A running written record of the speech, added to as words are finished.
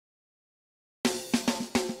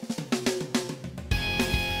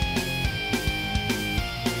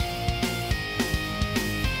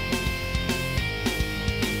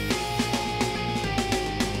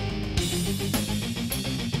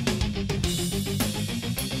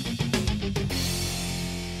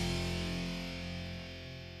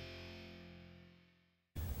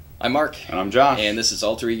I'm Mark. And I'm Josh. And this is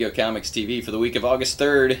Alter Ego Comics TV for the week of August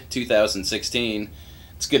 3rd, 2016.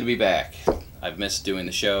 It's good to be back. I've missed doing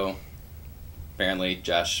the show. Apparently,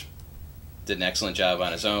 Josh did an excellent job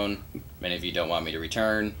on his own. Many of you don't want me to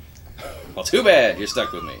return. Well, too bad. You're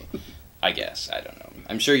stuck with me. I guess. I don't know.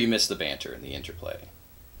 I'm sure you missed the banter and the interplay.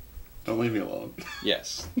 Don't leave me alone.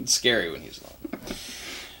 Yes. It's scary when he's alone.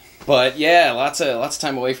 But yeah, lots of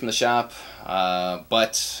time away from the shop.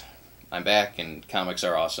 But I'm back, and comics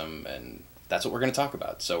are awesome, and that's what we're going to talk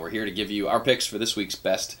about. So we're here to give you our picks for this week's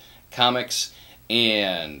best comics,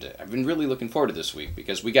 and I've been really looking forward to this week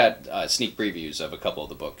because we got sneak previews of a couple of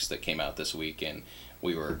the books that came out this week, and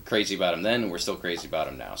we were crazy about them then, and we're still crazy about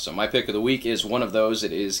them now. So my pick of the week is one of those.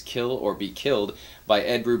 It is Kill or Be Killed by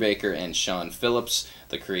Ed Brubaker and Sean Phillips,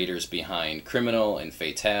 the creators behind Criminal and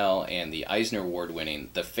Fatale and the Eisner Award-winning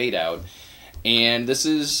The Fade Out. And this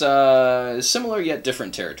is similar yet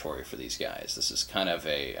different territory for these guys. This is kind of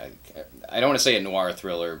I don't want to say a noir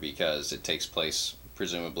thriller because it takes place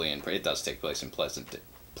presumably it does take place in Pleasantville,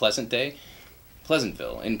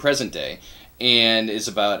 in present day, and is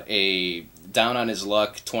about a down on his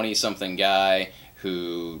luck 20-something guy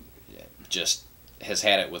who just has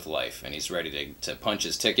had it with life, and he's ready to punch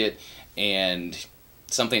his ticket, and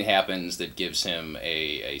something happens that gives him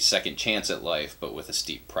a second chance at life, but with a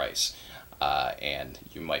steep price. And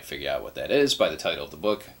you might figure out what that is by the title of the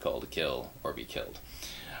book, called Kill or Be Killed.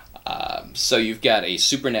 So you've got a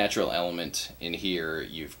supernatural element in here.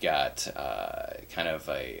 You've got kind of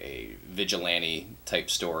a vigilante type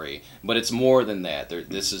story, but it's more than that.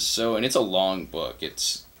 This is and it's a long book.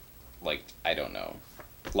 It's like, I don't know,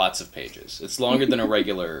 lots of pages. It's longer than a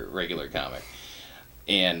regular comic,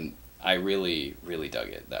 and I really, really dug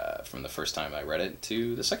it from the first time I read it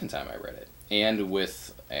to the second time I read it. And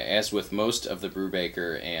as with most of the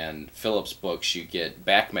Brubaker and Phillips books, you get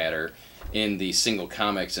back matter in the single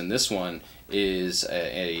comics, and this one is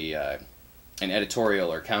an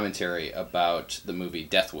editorial or commentary about the movie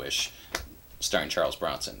Death Wish, starring Charles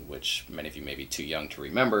Bronson, which many of you may be too young to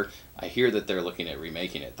remember. I hear that they're looking at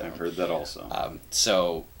remaking it, though. I've heard that also.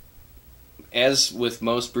 So, as with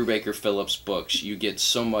most Brubaker Phillips books, you get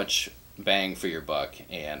so much bang for your buck,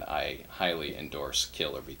 and I highly endorse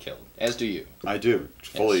Kill or Be Killed, as do you. I do,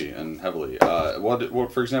 fully and heavily.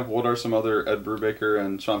 What, for example, what are some other Ed Brubaker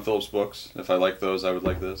and Sean Phillips books? If I like those, I would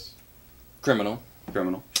like this. Criminal,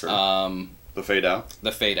 sure. The Fade Out.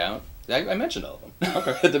 The Fade Out. I mentioned all of them.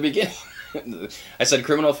 Okay. At the beginning. I said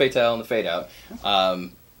Criminal, Fatale, and The Fade Out.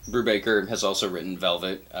 Brubaker has also written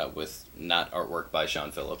Velvet, with not artwork by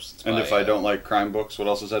Sean Phillips. And if I don't like crime books, what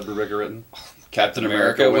else has Ed Brubaker written? Captain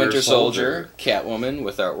America, Winter Soldier, Catwoman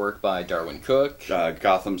with artwork by Darwin Cook,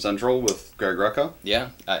 Gotham Central with Greg Rucka.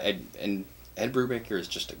 Yeah, and Ed Brubaker is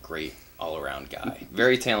just a great all-around guy.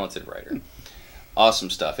 Very talented writer. Awesome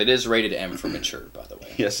stuff. It is rated M for mature, by the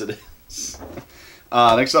way. Yes, it is.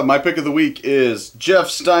 Next up, my pick of the week is Jeff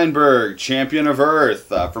Steinberg, Champion of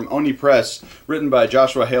Earth, from Oni Press, written by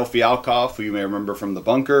Joshua Hale Fialkoff, who you may remember from The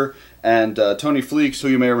Bunker, and Tony Fleeks, who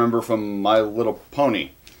you may remember from My Little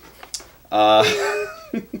Pony.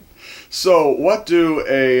 So what do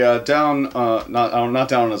a not down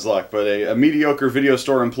on his luck, but a mediocre video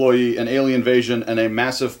store employee, an alien invasion, and a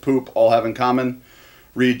massive poop all have in common?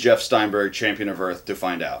 Read Jeff Steinberg, Champion of Earth, to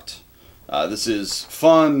find out. This is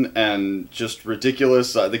fun and just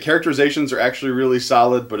ridiculous. The characterizations are actually really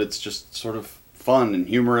solid, but it's just sort of fun and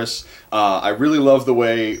humorous. I really love the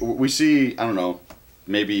way we see, I don't know,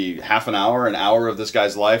 maybe half an hour of this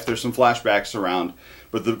guy's life. There's some flashbacks around,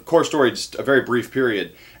 but the core story is just a very brief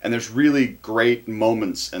period, and there's really great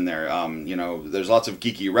moments in there. You know, there's lots of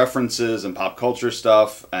geeky references and pop culture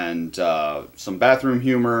stuff, and some bathroom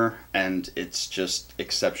humor, and it's just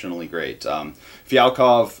exceptionally great.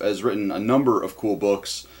 Fialkov has written a number of cool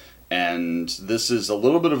books, and this is a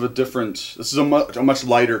little bit of a different, this is a much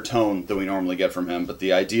lighter tone than we normally get from him, but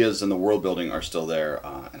the ideas and the world building are still there,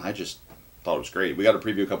 and I just thought it was great. We got a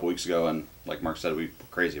preview a couple weeks ago, and like Mark said, we were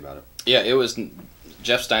crazy about it. Yeah, it was.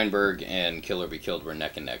 Jeff Steinberg and Kill or Be Killed were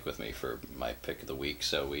neck and neck with me for my pick of the week.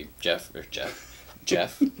 So Josh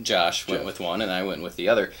went with one, and I went with the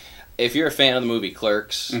other. If you're a fan of the movie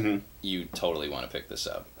Clerks, you totally want to pick this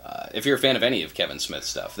up. If you're a fan of any of Kevin Smith's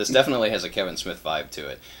stuff, this definitely has a Kevin Smith vibe to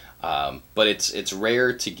it. But it's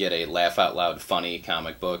rare to get a laugh out loud funny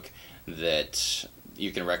comic book that you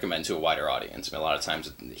can recommend to a wider audience. I mean, a lot of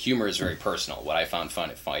times humor is very personal. What I find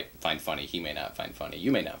funny, he may not find funny,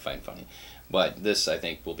 you may not find funny. But this, I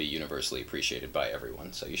think, will be universally appreciated by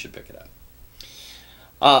everyone, so you should pick it up.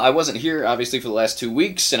 I wasn't here, obviously, for the last 2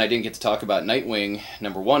 weeks, and I didn't get to talk about Nightwing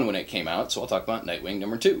 #1 when it came out, so I'll talk about Nightwing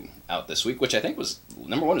 #2 out this week, which I think was,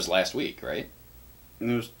 #1 was last week, right? It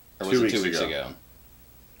was Or was it 2 weeks ago?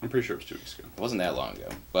 I'm pretty sure it was 2 weeks ago. It wasn't that long ago.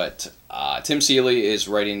 But Tim Seeley is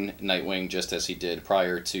writing Nightwing just as he did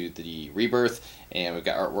prior to the Rebirth, and we've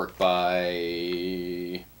got artwork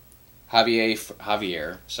by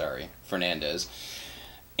Javier Fernandez.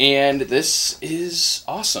 And this is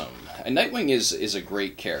awesome. And Nightwing is a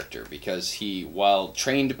great character because he, while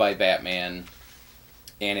trained by Batman,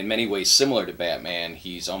 and in many ways similar to Batman,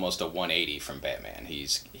 he's almost a 180 from Batman.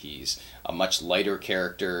 He's a much lighter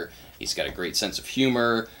character. He's got a great sense of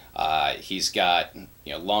humor. He's got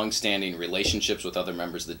long-standing relationships with other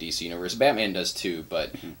members of the DC universe. Batman does too,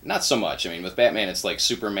 but not so much. I mean, with Batman, it's like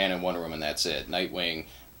Superman and Wonder Woman. That's it. Nightwing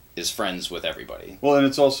is friends with everybody. Well, and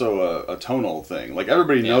it's also a tonal thing. Like,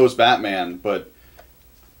 everybody knows Batman, but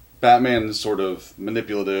Batman is sort of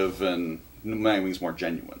manipulative, and Nightwing's more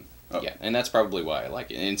genuine. Yeah, and that's probably why I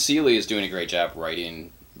like it. And Seeley is doing a great job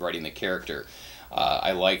writing the character.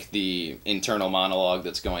 I like the internal monologue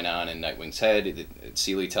that's going on in Nightwing's head.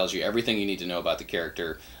 Seeley tells you everything you need to know about the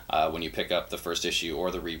character when you pick up the first issue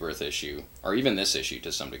or the Rebirth issue, or even this issue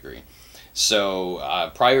to some degree.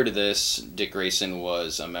 So prior to this, Dick Grayson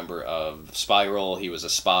was a member of Spiral. He was a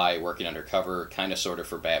spy working undercover, kind of sort of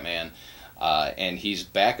for Batman. And he's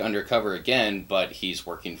back undercover again, but he's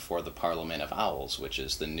working for the Parliament of Owls, which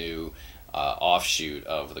is the new offshoot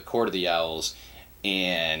of the Court of the Owls.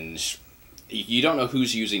 And you don't know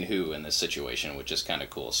who's using who in this situation, which is kind of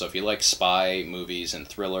cool. So if you like spy movies and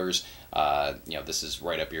thrillers, this is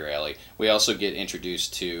right up your alley. We also get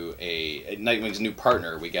introduced to Nightwing's new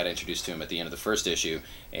partner. We got introduced to him at the end of the first issue,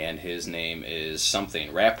 and his name is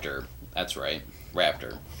something Raptor. That's right,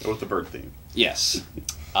 Raptor. With the bird theme. Yes.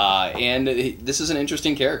 And this is an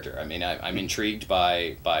interesting character. I mean, I'm intrigued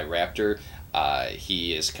by Raptor.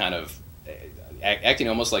 He is kind of acting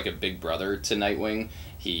almost like a big brother to Nightwing.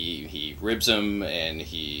 He ribs him and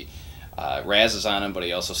he razzes on him, but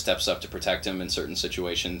he also steps up to protect him in certain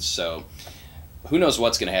situations. So who knows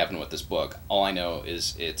what's going to happen with this book. All I know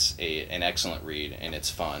is it's an excellent read, and it's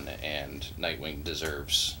fun, and Nightwing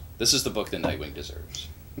deserves... This is the book that Nightwing deserves.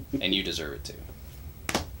 And you deserve it too.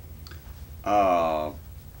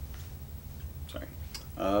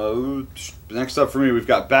 Next up for me, we've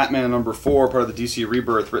got Batman #4, part of the DC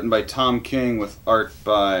Rebirth, written by Tom King with art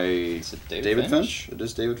by David Finch? It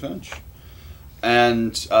is David Finch.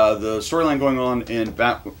 And the storyline going on in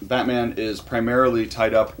Batman is primarily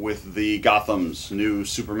tied up with the Gotham's new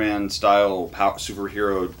Superman-style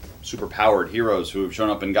superpowered heroes who have shown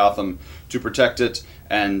up in Gotham to protect it,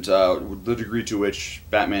 and the degree to which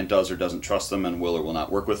Batman does or doesn't trust them and will or will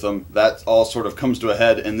not work with them. That all sort of comes to a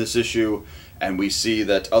head in this issue, and we see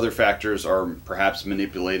that other factors are perhaps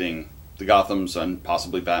manipulating the Gothams and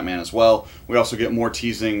possibly Batman as well. We also get more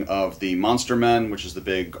teasing of the Monster Men, which is the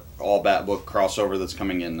big all-Bat book crossover that's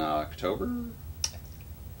coming in October?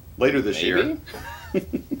 Later this year.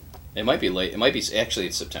 It might be late. It might be... Actually,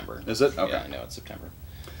 it's September. Is it? Okay. Yeah, I know it's September.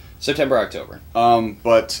 September, October.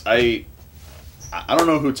 But I don't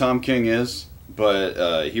know who Tom King is,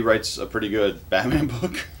 but he writes a pretty good Batman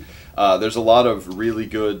book. There's a lot of really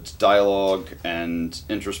good dialogue and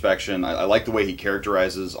introspection. I like the way he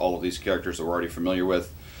characterizes all of these characters that we're already familiar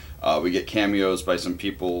with. We get cameos by some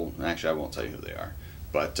people. Actually, I won't tell you who they are.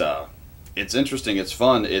 But it's interesting. It's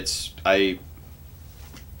fun.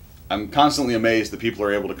 I'm constantly amazed that people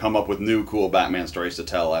are able to come up with new, cool Batman stories to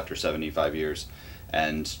tell after 75 years.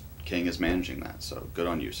 And King is managing that, so good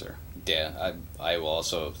on you, sir. Yeah, I will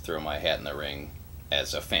also throw my hat in the ring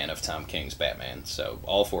as a fan of Tom King's Batman. So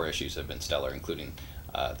all 4 issues have been stellar, including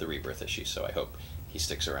the Rebirth issue. So I hope he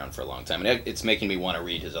sticks around for a long time. And it's making me want to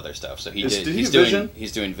read his other stuff. So he's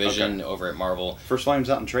doing Vision over at Marvel. First volume's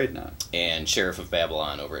out in trade now. And Sheriff of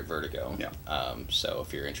Babylon over at Vertigo. Yeah. So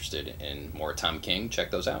if you're interested in more Tom King,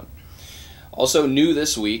 check those out. Also new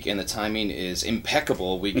this week, and the timing is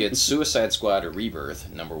impeccable, we get Suicide Squad Rebirth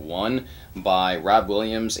 #1 by Rob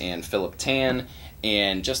Williams and Philip Tan,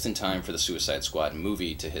 and just in time for the Suicide Squad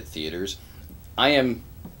movie to hit theaters. I am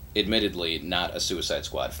admittedly not a Suicide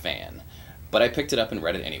Squad fan, but I picked it up and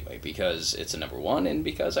read it anyway because it's a #1 and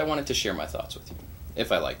because I wanted to share my thoughts with you,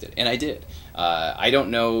 if I liked it. And I did. I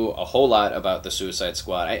don't know a whole lot about the Suicide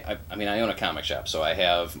Squad. I mean, I own a comic shop, so I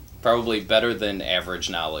have probably better than average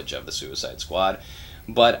knowledge of the Suicide Squad,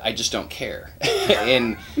 but I just don't care.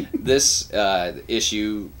 And this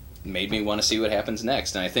issue made me want to see what happens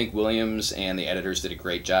next. And I think Williams and the editors did a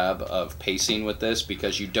great job of pacing with this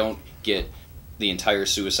because you don't get the entire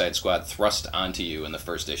Suicide Squad thrust onto you in the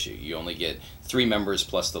first issue. You only get 3 members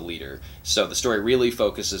plus the leader. So the story really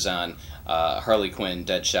focuses on Harley Quinn,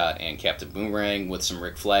 Deadshot, and Captain Boomerang with some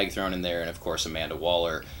Rick Flag thrown in there, and of course Amanda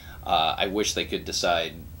Waller. I wish they could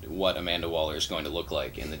decide what Amanda Waller is going to look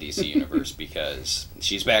like in the DC universe, because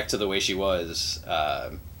she's back to the way she was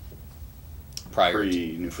prior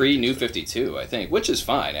pre-New 52, I think, which is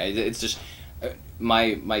fine. It's just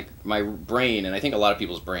my brain, and I think a lot of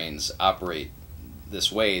people's brains operate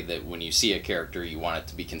this way, that when you see a character, you want it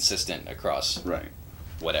to be consistent across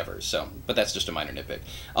whatever. So, but that's just a minor nitpick.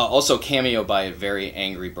 Also, cameo by a very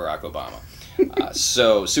angry Barack Obama.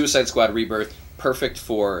 So, Suicide Squad Rebirth, perfect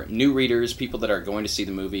for new readers, people that are going to see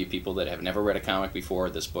the movie, people that have never read a comic before.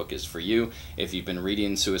 This book is for you. If you've been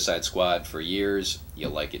reading Suicide Squad for years,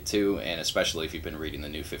 you'll like it too, and especially if you've been reading the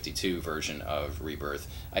New 52 version of Rebirth,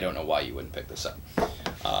 I don't know why you wouldn't pick this up.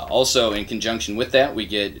 Also, in conjunction with that, we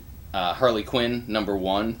get Harley Quinn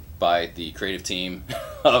 #1 by the creative team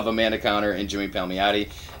of Amanda Conner and Jimmy Palmiotti,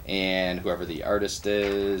 and whoever the artist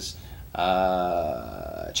is,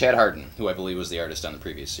 Chad Hardin, who I believe was the artist on the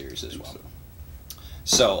previous series as well.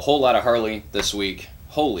 So, a whole lot of Harley this week.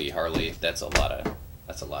 Holy Harley, that's a lot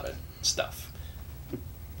of stuff.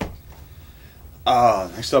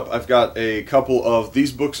 Next up, I've got a couple of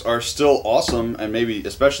these books are still awesome, and maybe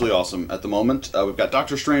especially awesome at the moment. We've got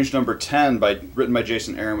Doctor Strange #10, written by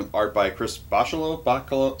Jason Aaron with art by Chris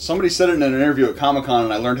Bachalo. Somebody said it in an interview at Comic-Con,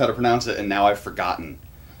 and I learned how to pronounce it, and now I've forgotten.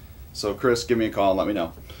 So, Chris, give me a call and let me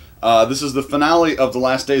know. This is the finale of The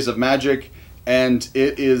Last Days of Magic, and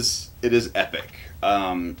it is epic.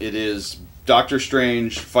 It is Doctor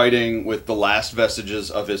Strange fighting with the last vestiges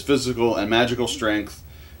of his physical and magical strength,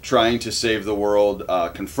 trying to save the world,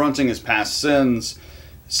 confronting his past sins,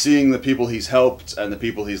 seeing the people he's helped and the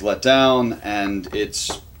people he's let down, and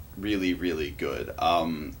it's really, really good.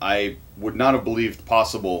 I would not have believed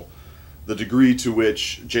possible the degree to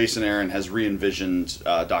which Jason Aaron has re-envisioned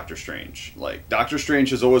Doctor Strange. Like, Doctor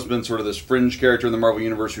Strange has always been sort of this fringe character in the Marvel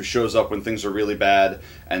Universe who shows up when things are really bad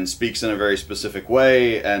and speaks in a very specific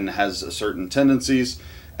way and has certain tendencies.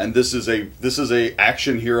 And this is a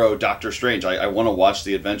action hero Doctor Strange. I want to watch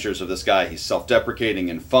the adventures of this guy. He's self-deprecating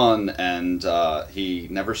and fun, and he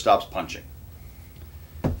never stops punching.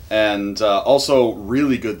 And also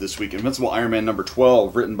really good this week, Invincible Iron Man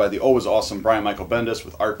 #12, written by the always awesome Brian Michael Bendis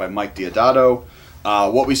with art by Mike Deodato.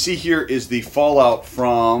 What we see here is the fallout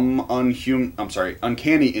from Uncanny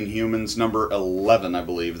Inhumans #11, I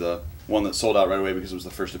believe, the one that sold out right away because it was the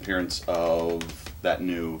first appearance of that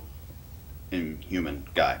new Inhuman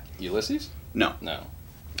guy. Ulysses? No. No.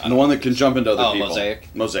 And the one that can jump into other people.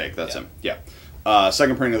 Mosaic? Mosaic, that's him. Yeah.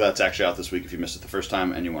 Second printing of that's actually out this week if you missed it the first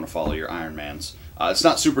time and you want to follow your Iron Mans. It's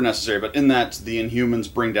not super necessary, but in that, the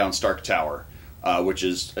Inhumans bring down Stark Tower, which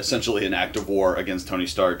is essentially an act of war against Tony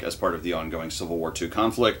Stark as part of the ongoing Civil War II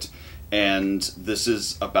conflict. And this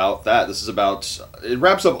is about that. It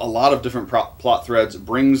wraps up a lot of different plot threads,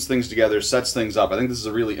 brings things together, sets things up. I think this is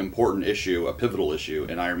a really important issue, a pivotal issue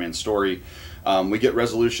in Iron Man's story. We get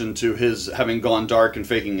resolution to his having gone dark and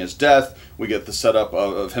faking his death. We get the setup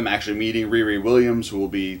of him actually meeting Riri Williams, who will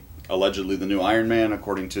be allegedly the new Iron Man,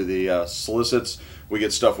 according to the solicits. We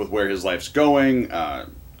get stuff with where his life's going.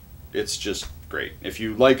 It's just great. If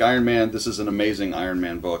you like Iron Man, this is an amazing Iron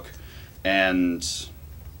Man book. And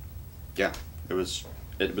yeah, it was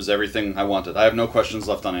everything I wanted. I have no questions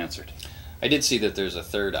left unanswered. I did see that there's a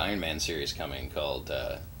third Iron Man series coming called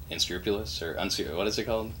Unscrupulous, or what is it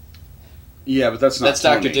called? Yeah, but that's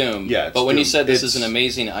Doctor Doom. Yeah, but when you said this is an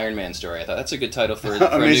amazing Iron Man story, I thought that's a good title for a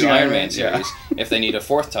new Iron Man series. Yeah. If they need a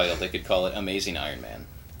fourth title, they could call it Amazing Iron Man.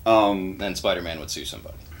 Then Spider-Man would sue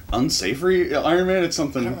somebody. Unsavory Iron Man? It's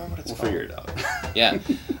something. We'll figure it out.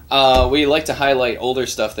 Yeah. We like to highlight older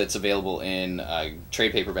stuff that's available in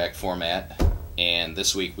trade paperback format. And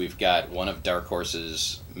this week we've got one of Dark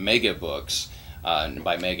Horse's mega books. And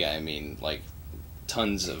by mega, I mean like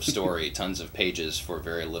tons of story, tons of pages for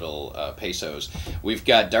very little pesos. We've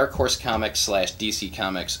got Dark Horse Comics / DC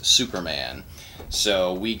Comics Superman.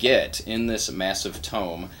 So we get, in this massive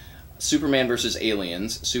tome, Superman vs.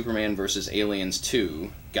 Aliens, Superman vs. Aliens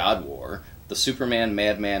 2, God War, the Superman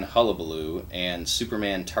Madman Hullabaloo, and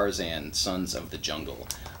Superman Tarzan Sons of the Jungle.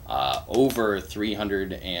 Over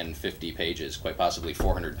 350 pages, quite possibly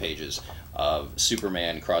 400 pages, of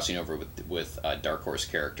Superman crossing over with Dark Horse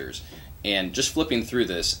characters. And just flipping through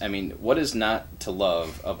this, I mean, what is not to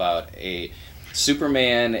love about a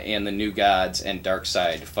Superman and the New Gods and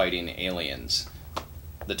Darkseid fighting aliens?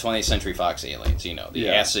 The 20th Century Fox aliens, the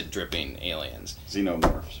acid-dripping aliens.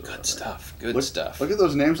 Xenomorphs. Good stuff. Good stuff. Look at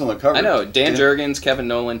those names on the cover. I know. Dan Jurgens, Kevin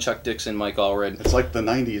Nolan, Chuck Dixon, Mike Allred. It's like the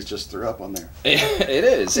 90s just threw up on there. It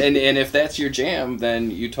is. And if that's your jam,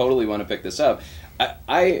 then you totally want to pick this up.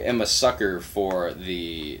 I am a sucker for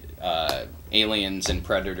the Aliens and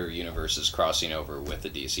Predator universes crossing over with the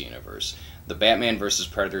DC universe. The Batman versus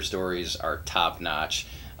Predator stories are top-notch.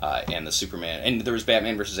 and the Superman, and there was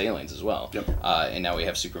Batman versus Aliens as well. Yep. And now we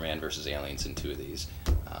have Superman versus Aliens in 2 of these,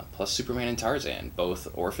 plus Superman and Tarzan, both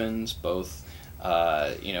orphans, both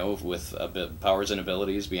with powers and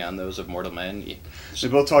abilities beyond those of mortal men. They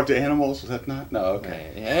both talk to animals. Was that not? No.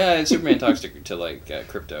 Okay. Yeah, and Superman talks to like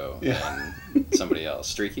Crypto Yeah. and somebody else.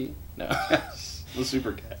 Streaky? No. The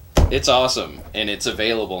Super Cat. It's awesome, and it's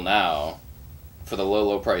available now for the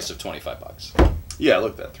low price of $25. Yeah,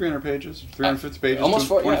 look at that. 300 pages, 350 pages, almost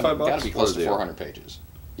 $25. Got to be close to What a deal. 400 pages.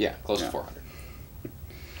 Yeah, close to 400.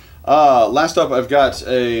 Last up, I've got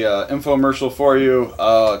a infomercial for you.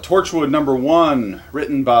 Torchwood #1,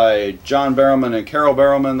 written by John Barrowman and Carol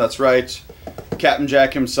Barrowman. That's right. Captain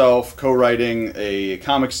Jack himself co-writing a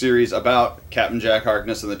comic series about Captain Jack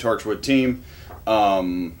Harkness and the Torchwood team.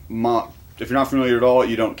 If you're not familiar at all,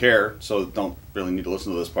 you don't care, so don't really need to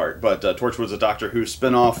listen to this part. But Torchwood's a Doctor Who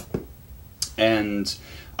spin-off, and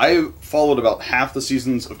I followed about half the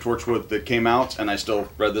seasons of Torchwood that came out, and I still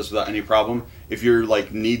read this without any problem. If you're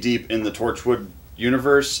like knee-deep in the Torchwood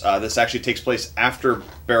universe, this actually takes place after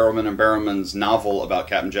Barrowman and Barrowman's novel about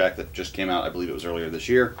Captain Jack that just came out. I believe it was earlier this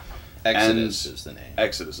year. Exodus is the name.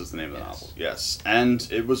 Exodus is the name of the novel. Yes, and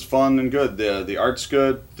it was fun and good. The art's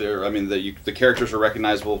good. The characters are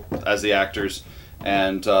recognizable as the actors,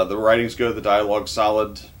 and the writing's good. The dialogue's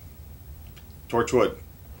solid. Torchwood.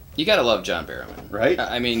 You gotta love John Barrowman, right?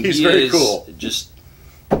 I mean, he's very cool.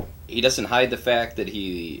 He doesn't hide the fact that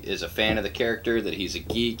he is a fan of the character, that he's a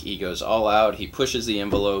geek. He goes all out. He pushes the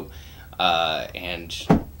envelope, and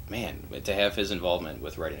man, to have his involvement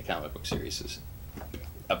with writing a comic book series is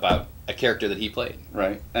about a character that he played.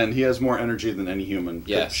 Right, and he has more energy than any human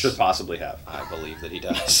should possibly have. I believe that he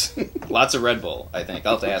does. Lots of Red Bull, I think.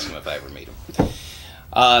 I'll have to ask him if I ever meet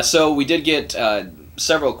him. So we did get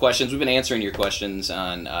several questions. We've been answering your questions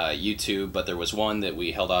on YouTube, but there was one that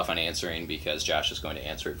we held off on answering because Josh is going to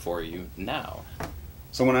answer it for you now.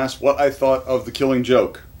 Someone asked what I thought of The Killing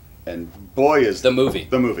Joke. And boy is... The movie.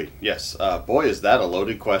 The movie, yes. Boy is that a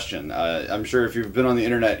loaded question. I'm sure if you've been on the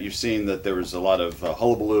internet, you've seen that there was a lot of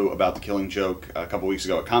hullabaloo about The Killing Joke a couple weeks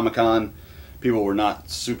ago at Comic-Con. People were not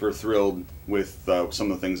super thrilled with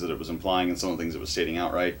some of the things that it was implying and some of the things it was stating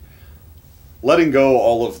outright. Letting go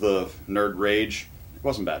all of the nerd rage, it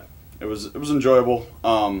wasn't bad. It was enjoyable.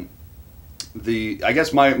 I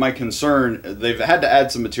guess my concern, they've had to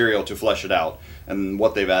add some material to flesh it out, and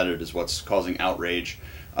what they've added is what's causing outrage.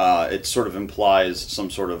 It sort of implies some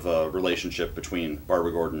sort of relationship between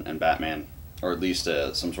Barbara Gordon and Batman, or at least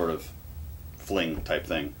some sort of fling type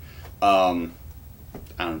thing. I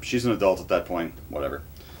don't know, she's an adult at that point, whatever.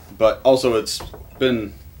 But also it's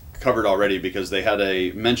been covered already because they had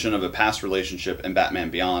a mention of a past relationship in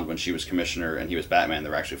Batman Beyond when she was commissioner and he was Batman.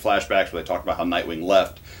 There were actually flashbacks where they talked about how Nightwing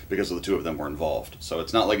left because of the two of them were involved. So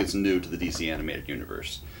it's not like it's new to the DC animated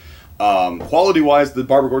universe. Quality-wise, the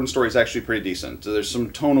Barbara Gordon story is actually pretty decent. There's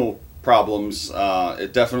some tonal problems.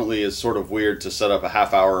 It definitely is sort of weird to set up a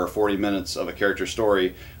half hour or 40 minutes of a character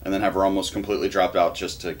story and then have her almost completely dropped out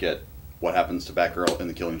just to get what happens to Batgirl in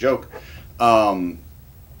The Killing Joke.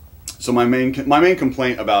 So my main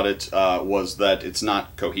complaint about it was that it's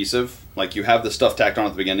not cohesive. Like, you have the stuff tacked on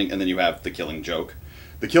at the beginning and then you have The Killing Joke.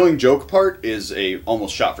 The Killing Joke part is a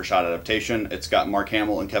almost shot-for-shot adaptation. It's got Mark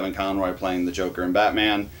Hamill and Kevin Conroy playing the Joker and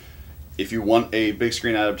Batman. If you want a big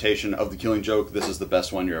screen adaptation of The Killing Joke, this is the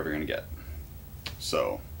best one you're ever going to get.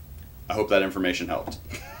 So, I hope that information helped.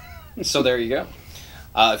 So there you go.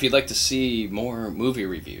 If you'd like to see more movie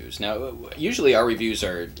reviews, now usually our reviews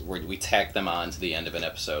are where we tack them on to the end of an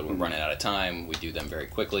episode. We're running out of time. We do them very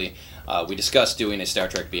quickly. We discussed doing a Star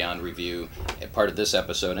Trek Beyond review as part of this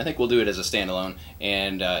episode. I think we'll do it as a standalone.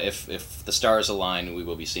 And if the stars align, we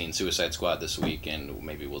will be seeing Suicide Squad this week, and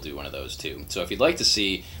maybe we'll do one of those too. So if you'd like to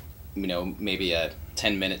see, maybe a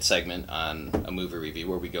 10-minute segment on a movie review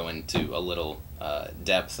where we go into a little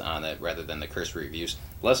depth on it rather than the cursory reviews,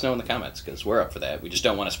 let us know in the comments, because we're up for that. We just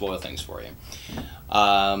don't want to spoil things for you.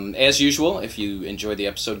 As usual, if you enjoyed the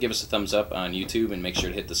episode, give us a thumbs up on YouTube and make sure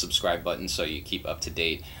to hit the subscribe button so you keep up to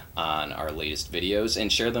date on our latest videos,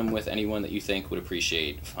 and share them with anyone that you think would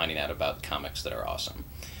appreciate finding out about comics that are awesome.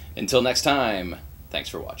 Until next time, thanks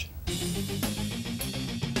for watching.